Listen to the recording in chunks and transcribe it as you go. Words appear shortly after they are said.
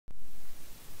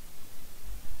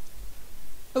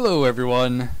Hello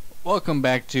everyone, welcome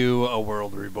back to A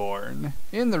World Reborn.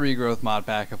 In the Regrowth mod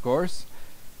pack, of course.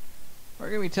 We're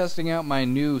going to be testing out my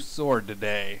new sword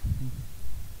today.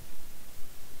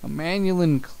 A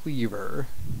Manulan Cleaver.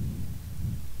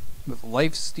 With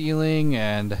life stealing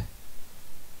and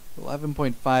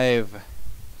 11.5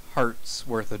 hearts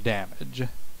worth of damage.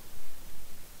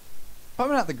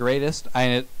 Probably not the greatest.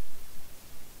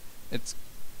 It's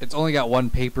only got one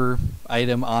paper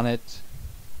item on it.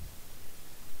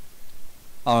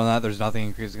 Other than that, there's nothing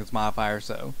increasing its modifier,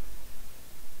 so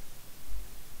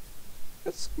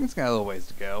it's got a little ways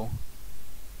to go.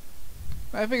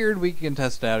 I figured we can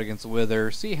test it out against the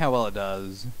Wither, see how well it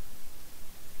does.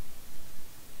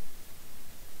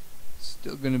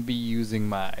 Still gonna be using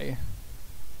my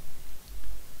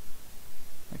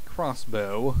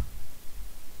crossbow.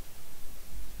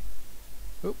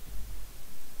 Oop.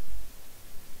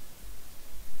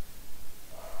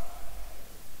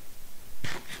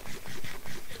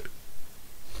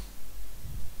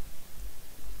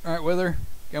 Alright, Wither,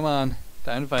 come on.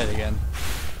 Time to fight again.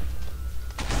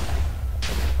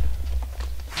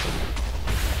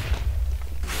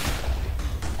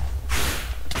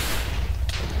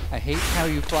 I hate how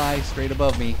you fly straight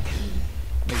above me.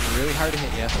 Makes it really hard to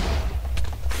hit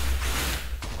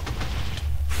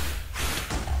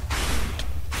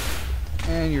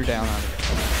you. And you're down on it.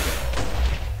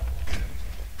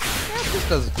 That just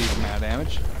does a decent amount of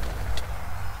damage.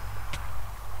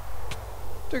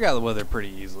 Took out the Wither pretty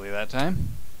easily that time.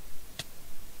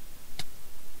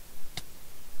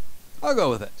 I'll go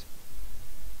with it.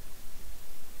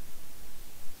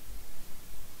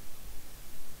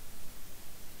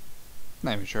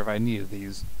 Not even sure if I needed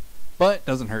these, but it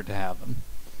doesn't hurt to have them.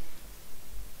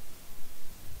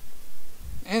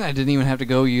 And I didn't even have to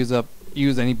go use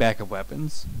any backup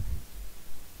weapons,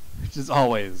 which is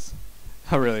always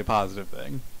a really positive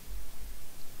thing.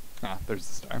 Ah, there's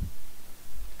the star.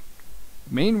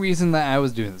 Main reason that I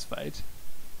was doing this fight,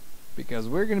 because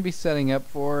we're going to be setting up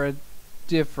for a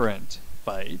different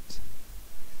fight.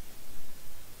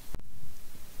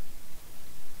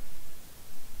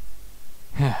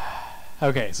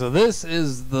 Okay, so this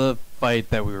is the fight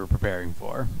that we were preparing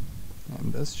for.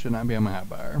 And this should not be on my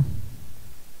hotbar.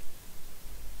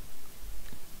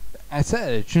 I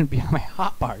said it shouldn't be on my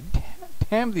hotbar.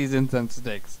 Damn these incense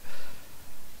sticks.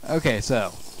 Okay,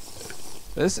 so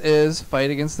this is fight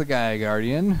against the Gaia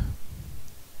Guardian.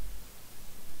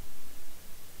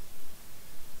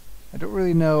 I don't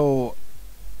really know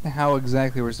how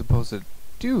exactly we're supposed to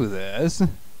do this.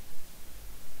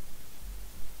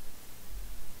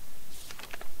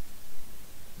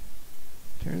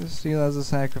 Turn the steel as a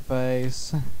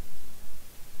sacrifice.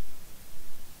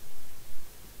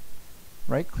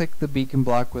 Right click the beacon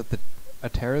block with a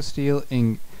Terra Steel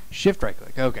in shift right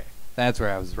click. Okay, that's where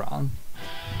I was wrong.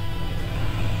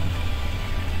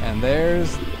 And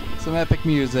there's some epic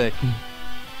music.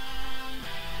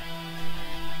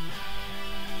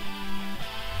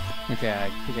 Okay, I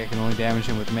think I can only damage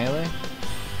him with melee.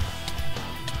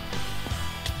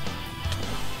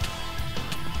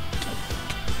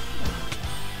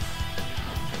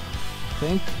 I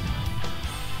think.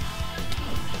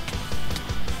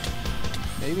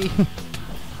 Maybe.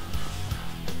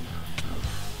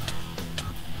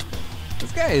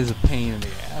 This guy is a pain in the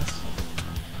ass.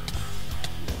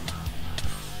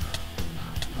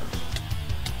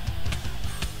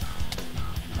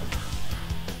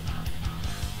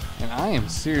 And I am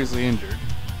seriously injured.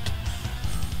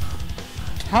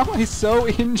 How am I so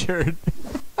injured?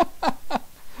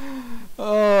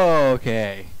 Oh,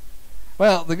 okay.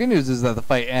 Well, the good news is that the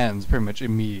fight ends pretty much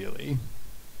immediately.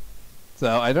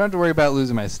 So I don't have to worry about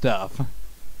losing my stuff.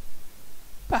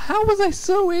 But how was I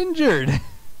so injured?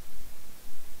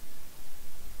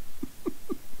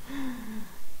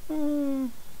 I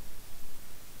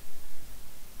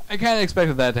kind of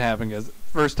expected that to happen because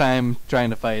first time trying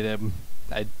to fight him,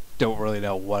 I don't really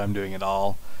know what I'm doing at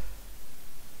all.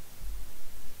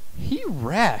 He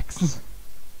wrecks.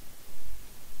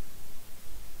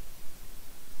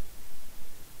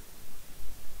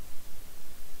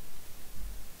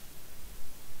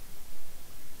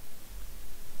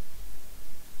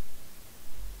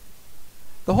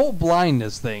 The whole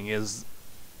blindness thing is,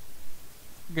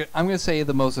 I'm going to say,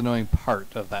 the most annoying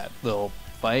part of that little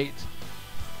fight.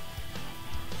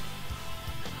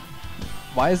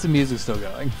 Why is the music still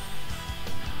going?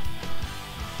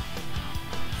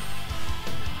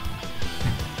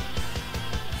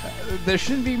 There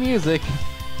shouldn't be music.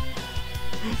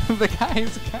 The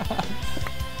guy's gone.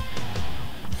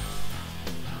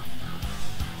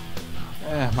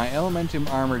 My Elementum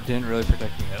armor didn't really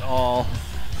protect me at all.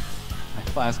 My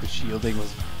Flask of Shielding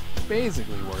was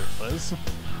basically worthless.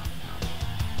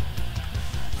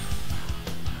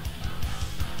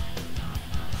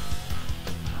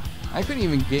 I couldn't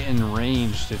even get in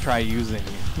range to try using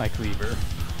my cleaver.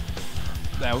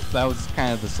 That was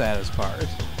kind of the saddest part.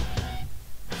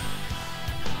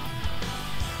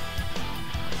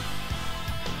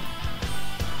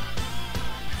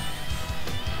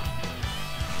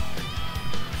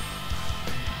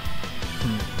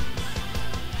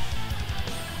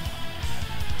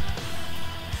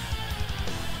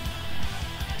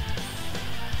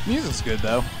 Music's good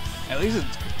though. At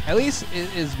least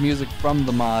it is music from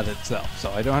the mod itself, so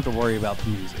I don't have to worry about the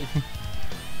music.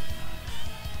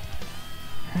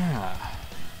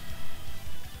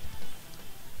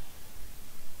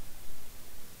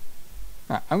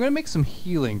 Alright, I'm gonna make some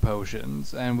healing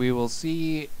potions, and we will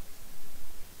see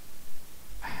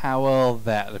how well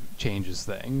that changes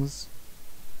things.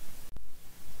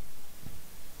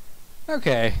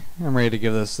 Okay, I'm ready to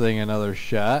give this thing another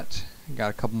shot.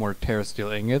 Got a couple more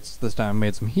terrasteel ingots. This time I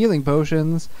made some healing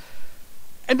potions.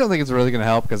 I don't think it's really going to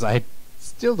help because I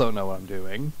still don't know what I'm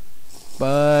doing.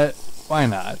 But why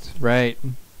not, right?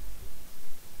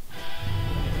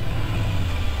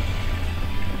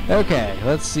 Okay,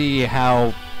 let's see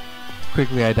how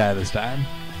quickly I die this time.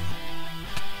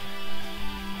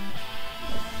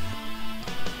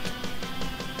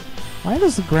 Why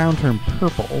does the ground turn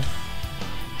purple?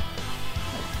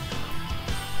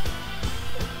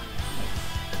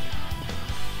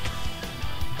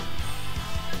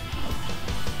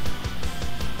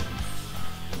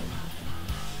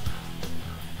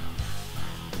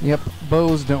 Yep,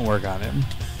 bows don't work on him.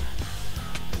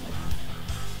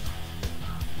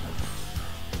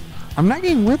 I'm not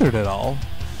getting withered at all.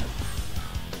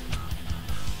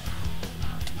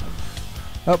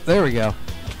 Oh, there we go.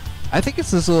 I think it's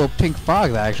this little pink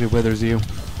fog that actually withers you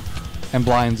and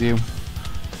blinds you.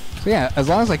 So yeah, as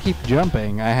long as I keep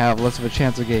jumping, I have less of a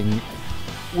chance of getting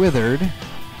withered.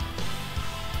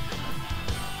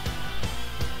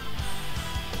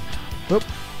 Oop.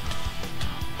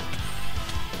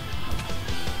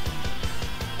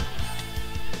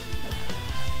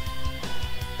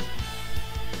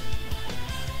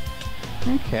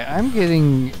 Okay, I'm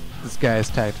getting this guy's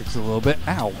tactics a little bit.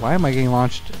 Ow, why am I getting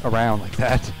launched around like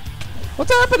that?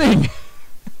 What's happening?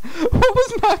 What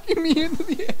was knocking me into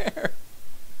the air?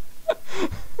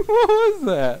 What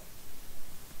was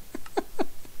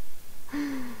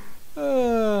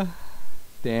that?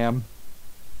 Damn.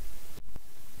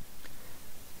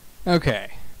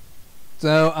 Okay.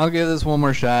 So, I'll give this one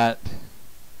more shot.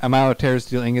 I'm out of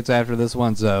terrasteel ingots after this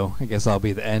one, so I guess that'll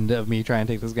be the end of me trying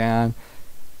to take this guy on.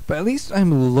 But at least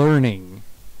I'm learning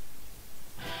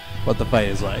what the fight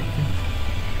is like.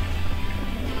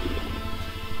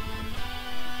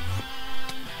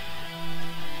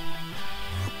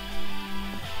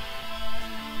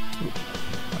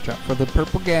 Watch out for the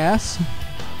purple gas.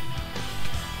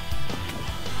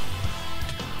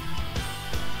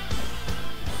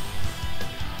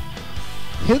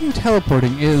 Hidden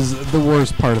teleporting is the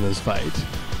worst part of this fight.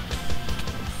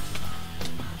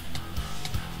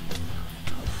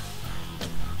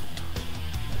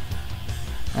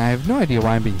 I have no idea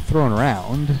why I'm being thrown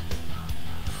around.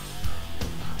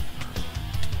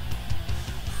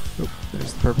 Oh,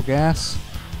 there's the purple gas.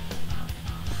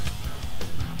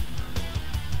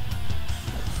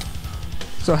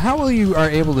 So how well you are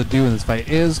able to do in this fight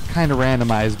is kind of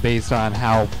randomized based on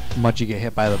how much you get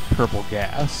hit by the purple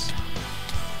gas.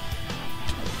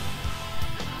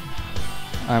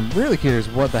 I'm really curious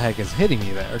what the heck is hitting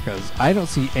me there, because I don't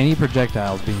see any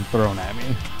projectiles being thrown at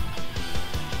me.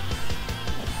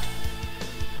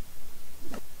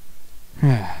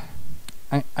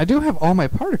 I do have all my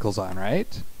particles on,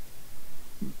 right?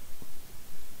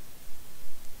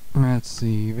 Let's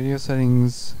see, video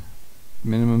settings,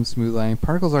 minimum smooth lining,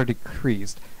 particles are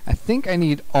decreased. I think I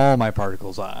need all my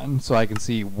particles on so I can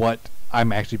see what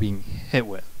I'm actually being hit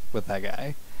with that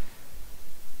guy.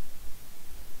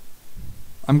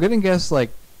 I'm gonna guess like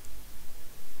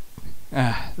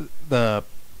the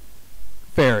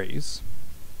fairies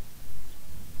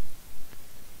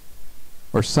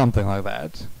or something like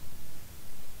that.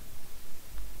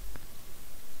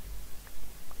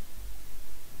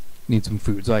 Need some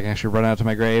food so I can actually run out to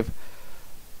my grave.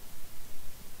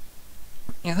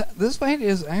 Yeah, this fight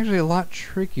is actually a lot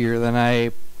trickier than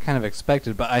I kind of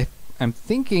expected, but I'm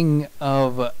thinking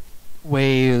of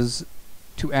ways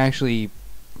to actually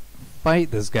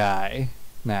fight this guy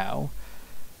now.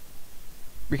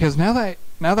 Because now that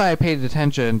I paid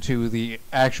attention to the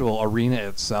actual arena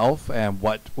itself and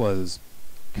what was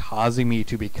causing me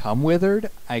to become withered,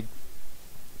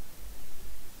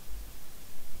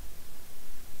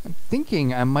 I'm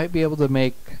thinking I might be able to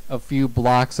make a few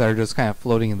blocks that are just kind of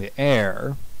floating in the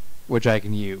air, which I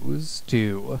can use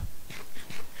to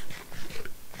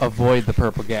avoid the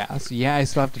purple gas. Yeah, I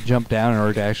still have to jump down in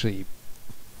order to actually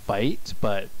fight,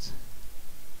 but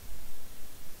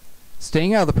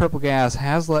staying out of the purple gas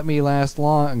has let me last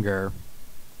longer.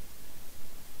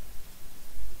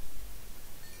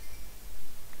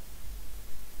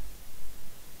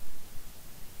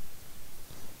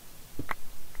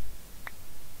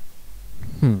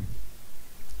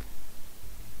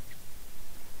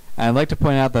 I'd like to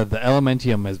point out that the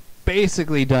Elementium has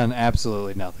basically done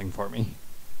absolutely nothing for me.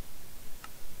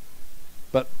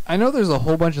 But I know there's a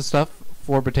whole bunch of stuff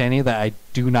for Botania that I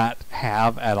do not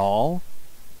have at all,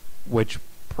 which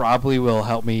probably will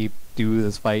help me do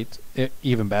this fight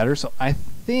even better. So I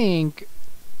think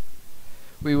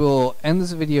we will end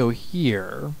this video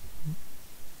here.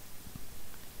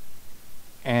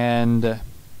 And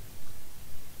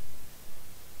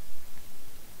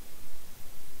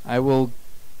I will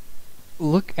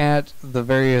look at the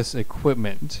various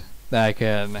equipment that I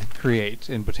can create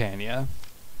in Botania.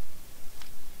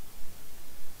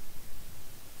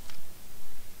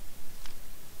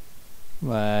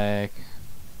 Like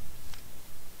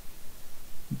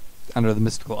under the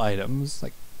mystical items,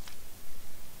 like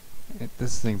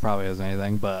this thing probably has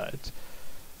anything, but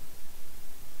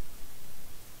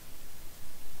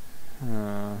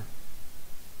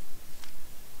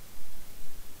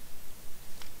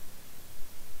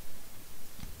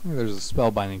there's a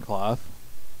spellbinding cloth.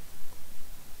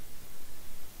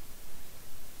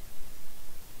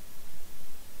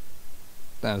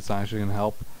 That's not actually gonna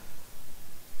help.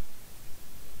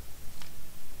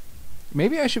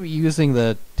 Maybe I should be using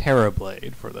the Terra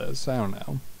Blade for this. I don't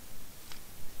know.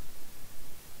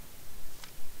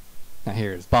 Now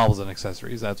here's baubles and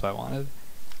accessories. That's what I wanted.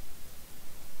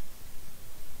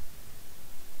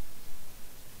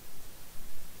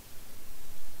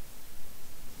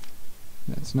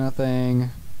 That's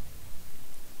nothing.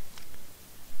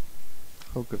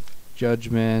 Cloak of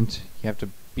Judgment. You have to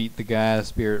beat the Gaia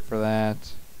spirit for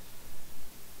that.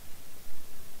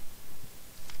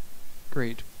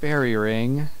 Great Fairy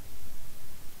Ring.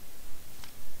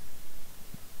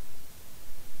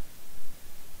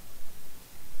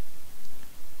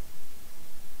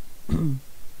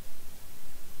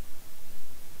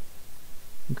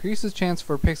 Increases chance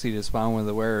for Pixie to spawn when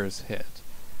the wearer is hit.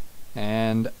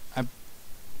 And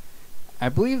I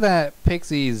believe that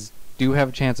Pixies do have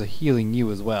a chance of healing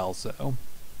you as well, so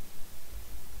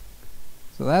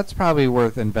that's probably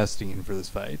worth investing in for this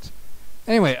fight.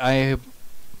 Anyway, I'm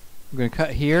going to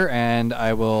cut here and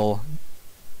I will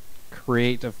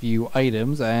create a few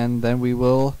items and then we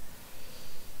will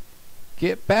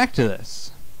get back to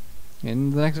this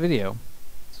in the next video.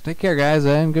 So take care guys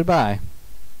and goodbye.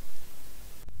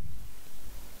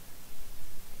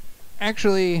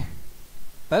 Actually,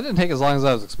 that didn't take as long as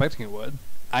I was expecting it would.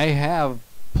 I have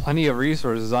plenty of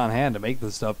resources on hand to make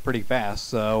this stuff pretty fast,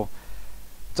 so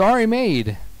it's already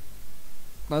made.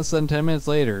 Less than 10 minutes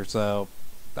later, so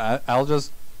I'll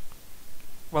just,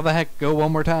 what the heck, go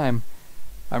one more time.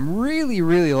 I'm really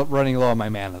running low on my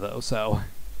mana though, so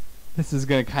this is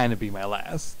gonna kind of be my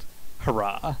last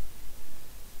hurrah.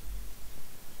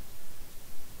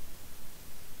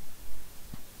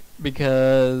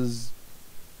 Because,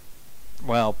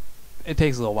 well, it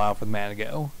takes a little while for the mana to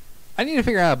go. I need to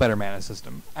figure out a better mana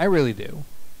system. I really do.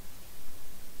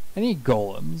 I need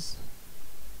golems.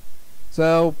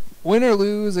 So, win or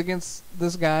lose against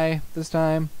this guy this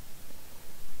time.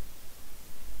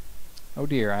 Oh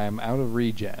dear, I am out of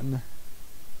regen.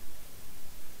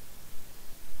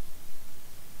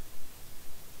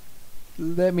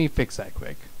 Let me fix that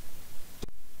quick.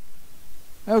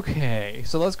 Okay,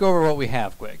 so let's go over what we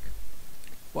have quick.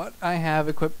 What I have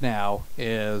equipped now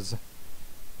is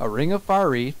a Ring of Far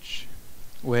Reach,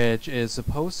 which is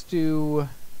supposed to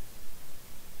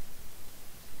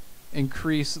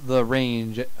increase the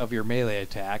range of your melee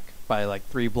attack by like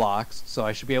 3 blocks, so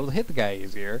I should be able to hit the guy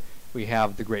easier. We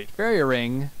have the Great Fairy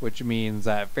Ring, which means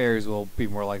that fairies will be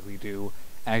more likely to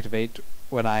activate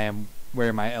when I am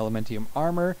wearing my Elementium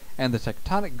armor, and the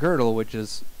Tectonic Girdle, which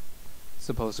is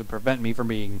supposed to prevent me from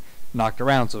being knocked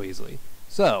around so easily.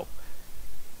 So,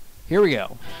 here we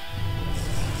go.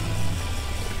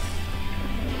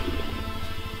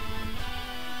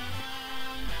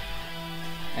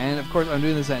 And of course I'm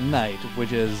doing this at night,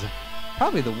 which is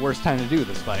probably the worst time to do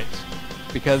this fight,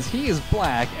 because he is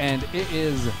black and it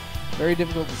is very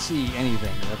difficult to see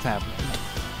anything that's happening.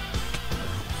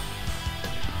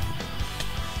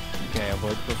 Okay,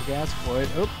 avoid the purple gas, avoid,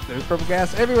 oh, there's purple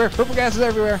gas everywhere, purple gas is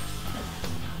everywhere!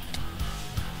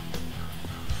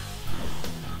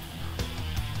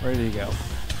 Where did he go?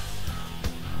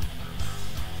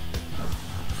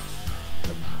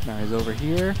 Now he's over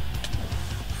here.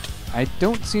 I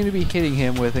don't seem to be hitting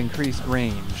him with increased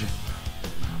range.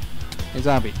 Hey,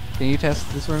 zombie, can you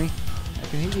test this for me? I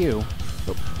can hit you.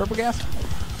 Oh, purple gas.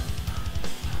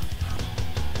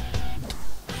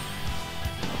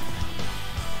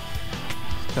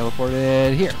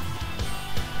 Teleported here.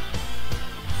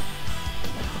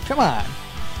 Come on.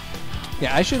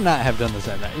 Yeah, I should not have done this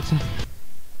at night.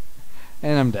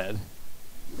 And I'm dead.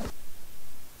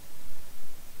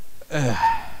 Ugh.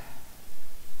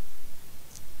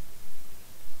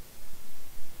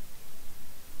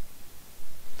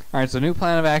 Alright, so new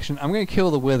plan of action. I'm going to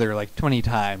kill the Wither like 20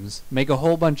 times. Make a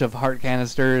whole bunch of heart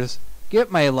canisters.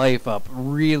 Get my life up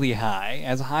really high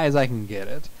as I can get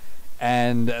it.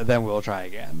 And then we'll try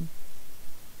again.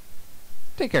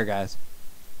 Take care, guys.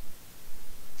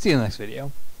 See you in the next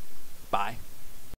video. Bye.